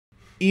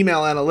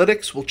Email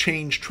analytics will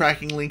change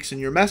tracking links in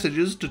your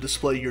messages to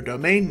display your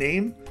domain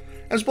name,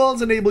 as well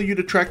as enable you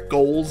to track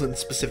goals and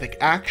specific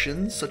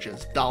actions such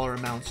as dollar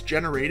amounts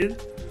generated,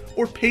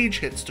 or page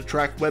hits to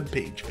track web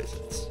page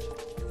visits.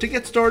 To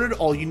get started,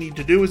 all you need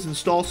to do is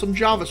install some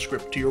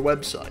JavaScript to your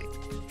website.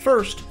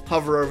 First,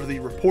 hover over the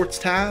Reports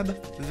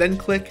tab, then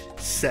click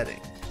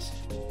Settings.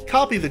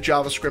 Copy the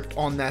JavaScript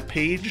on that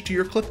page to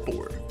your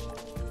clipboard.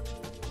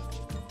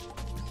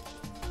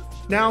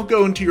 Now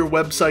go into your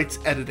website's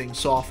editing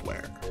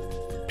software.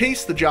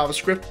 Paste the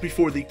JavaScript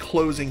before the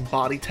closing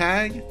body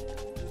tag,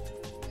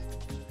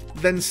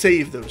 then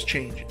save those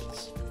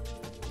changes.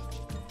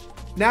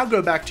 Now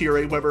go back to your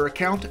Aweber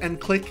account and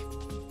click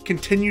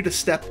Continue to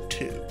Step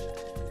 2.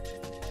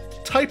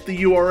 Type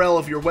the URL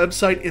of your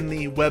website in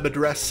the web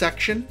address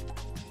section,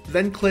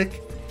 then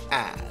click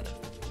Add.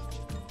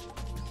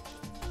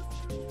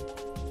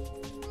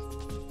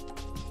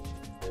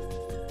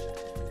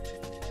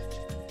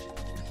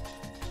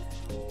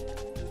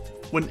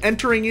 When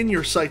entering in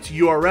your site's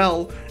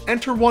URL,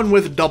 enter one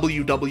with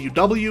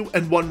www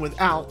and one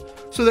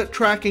without, so that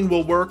tracking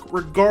will work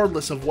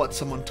regardless of what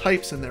someone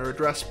types in their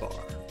address bar.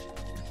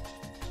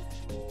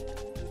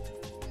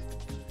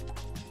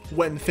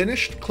 When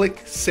finished,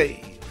 click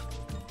Save.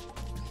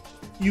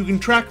 You can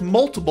track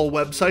multiple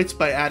websites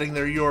by adding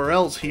their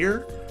URLs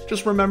here.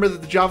 Just remember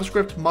that the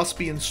JavaScript must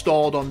be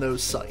installed on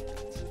those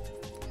sites.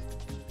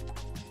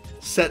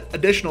 Set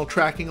additional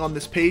tracking on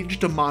this page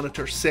to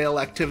monitor sale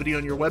activity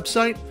on your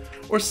website,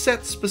 or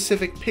set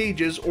specific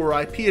pages or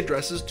IP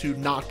addresses to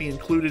not be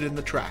included in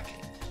the tracking.